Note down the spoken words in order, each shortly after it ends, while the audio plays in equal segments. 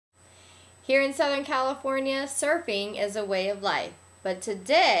Here in Southern California, surfing is a way of life, but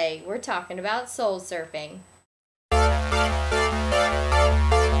today we're talking about soul surfing.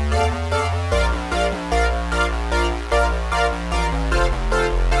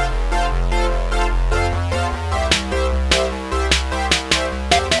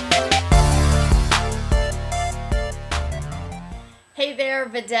 Hey there,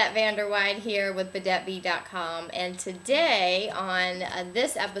 Vidette Vanderweide here with VidetteV.com, and today on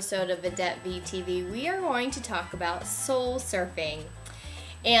this episode of Vidette V TV, we are going to talk about soul surfing.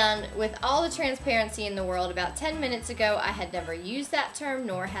 And with all the transparency in the world, about 10 minutes ago, I had never used that term,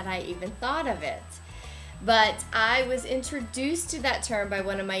 nor had I even thought of it. But I was introduced to that term by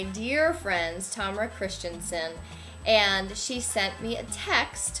one of my dear friends, Tamara Christensen, and she sent me a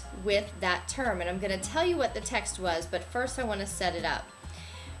text with that term, and I'm going to tell you what the text was, but first I want to set it up.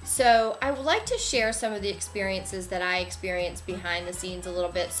 So I would like to share some of the experiences that I experienced behind the scenes a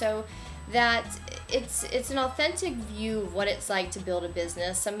little bit, so that it's an authentic view of what it's like to build a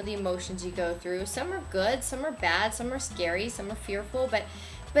business, some of the emotions you go through. Some are good, some are bad, some are scary, some are fearful,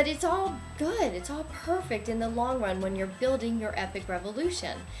 but it's all good, it's all perfect in the long run when you're building your epic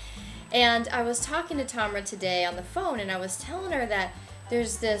revolution. And I was talking to Tamara today on the phone, and I was telling her that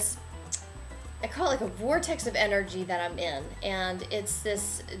there's this, I call it like a vortex of energy that I'm in, and it's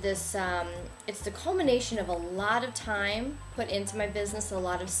it's the culmination of a lot of time put into my business, a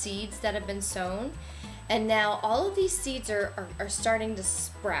lot of seeds that have been sown, and now all of these seeds are starting to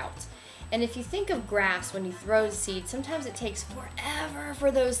sprout. And if you think of grass, when you throw seeds, sometimes it takes forever for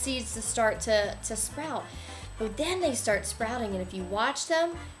those seeds to start to sprout. But then they start sprouting, and if you watch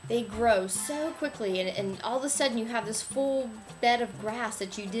them, they grow so quickly, and all of a sudden you have this full bed of grass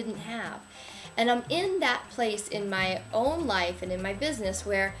that you didn't have. And I'm in that place in my own life and in my business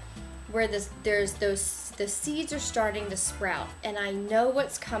where the seeds are starting to sprout, and I know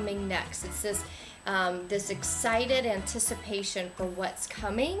what's coming next. It's this excited anticipation for what's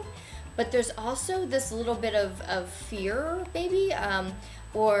coming, but there's also this little bit of fear, maybe,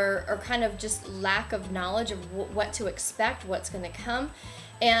 or kind of just lack of knowledge of what to expect, what's going to come.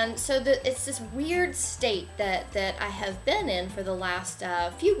 And so it's this weird state that I have been in for the last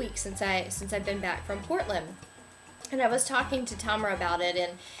few weeks since I've been back from Portland. And I was talking to Tamara about it,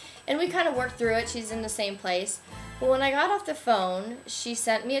 and we kind of worked through it. She's in the same place. But when I got off the phone, she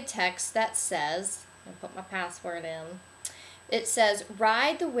sent me a text that says, I'll put my password in. It says,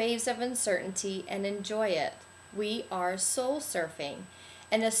 "Ride the waves of uncertainty and enjoy it. We are soul surfing."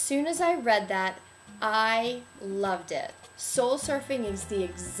 And as soon as I read that, I loved it. Soul surfing is the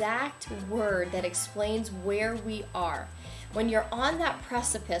exact word that explains where we are. When you're on that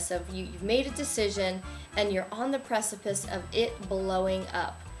precipice of you've made a decision and you're on the precipice of it blowing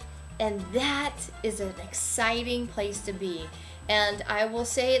up. And that is an exciting place to be. And I will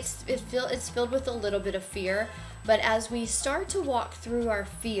say it's filled with a little bit of fear, but as we start to walk through our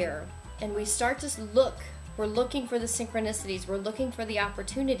fear and we start to we're looking for the synchronicities, we're looking for the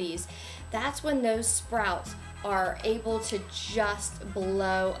opportunities, that's when those sprouts are able to just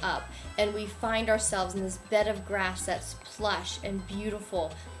blow up, and we find ourselves in this bed of grass that's plush and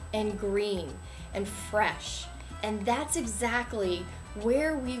beautiful and green and fresh. And that's exactly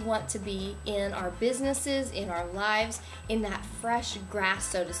where we want to be in our businesses, in our lives, in that fresh grass,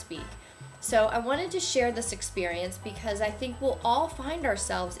 so to speak. So I wanted to share this experience because I think we'll all find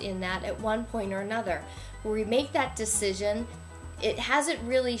ourselves in that at one point or another, where we make that decision. It hasn't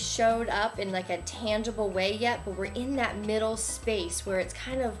really showed up in like a tangible way yet, but we're in that middle space where it's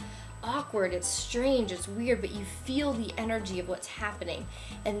kind of awkward, it's strange, it's weird, but you feel the energy of what's happening,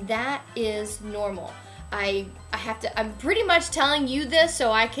 and that is normal. I'm pretty much telling you this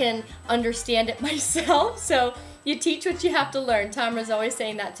so I can understand it myself. So you teach what you have to learn. Tamara's always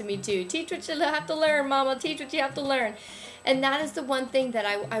saying that to me too. Teach what you have to learn, Mama. Teach what you have to learn. And that is the one thing that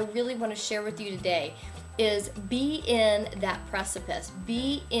I really want to share with you today, is be in that precipice.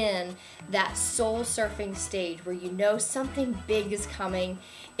 Be in that soul surfing stage where you know something big is coming.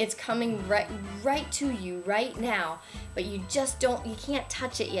 It's coming right to you right now, but you can't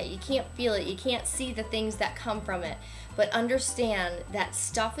touch it yet. You can't feel it. You can't see the things that come from it. But understand that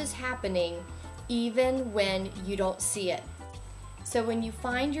stuff is happening even when you don't see it. So when you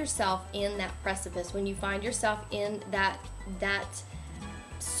find yourself in that precipice, when you find yourself in that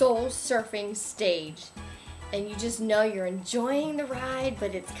soul surfing stage, and you just know you're enjoying the ride,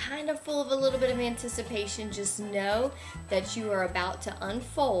 but it's kind of full of a little bit of anticipation, just know that you are about to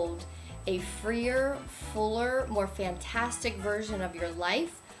unfold a freer, fuller, more fantastic version of your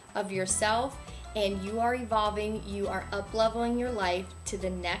life, of yourself, and you are evolving, you are up-leveling your life to the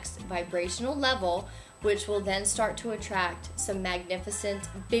next vibrational level which will then start to attract some magnificent,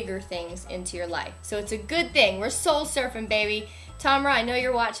 bigger things into your life. So it's a good thing. We're soul surfing, baby. Tamra, I know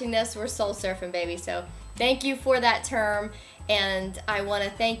you're watching this. We're soul surfing, baby. So thank you for that term, and I want to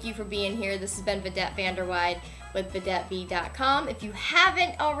thank you for being here. This has been Vidette Vanderweide with VidetteV.com. If you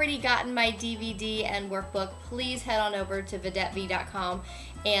haven't already gotten my DVD and workbook, please head on over to VidetteV.com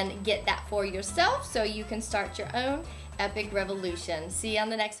and get that for yourself so you can start your own epic revolution. See you on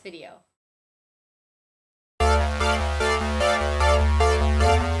the next video.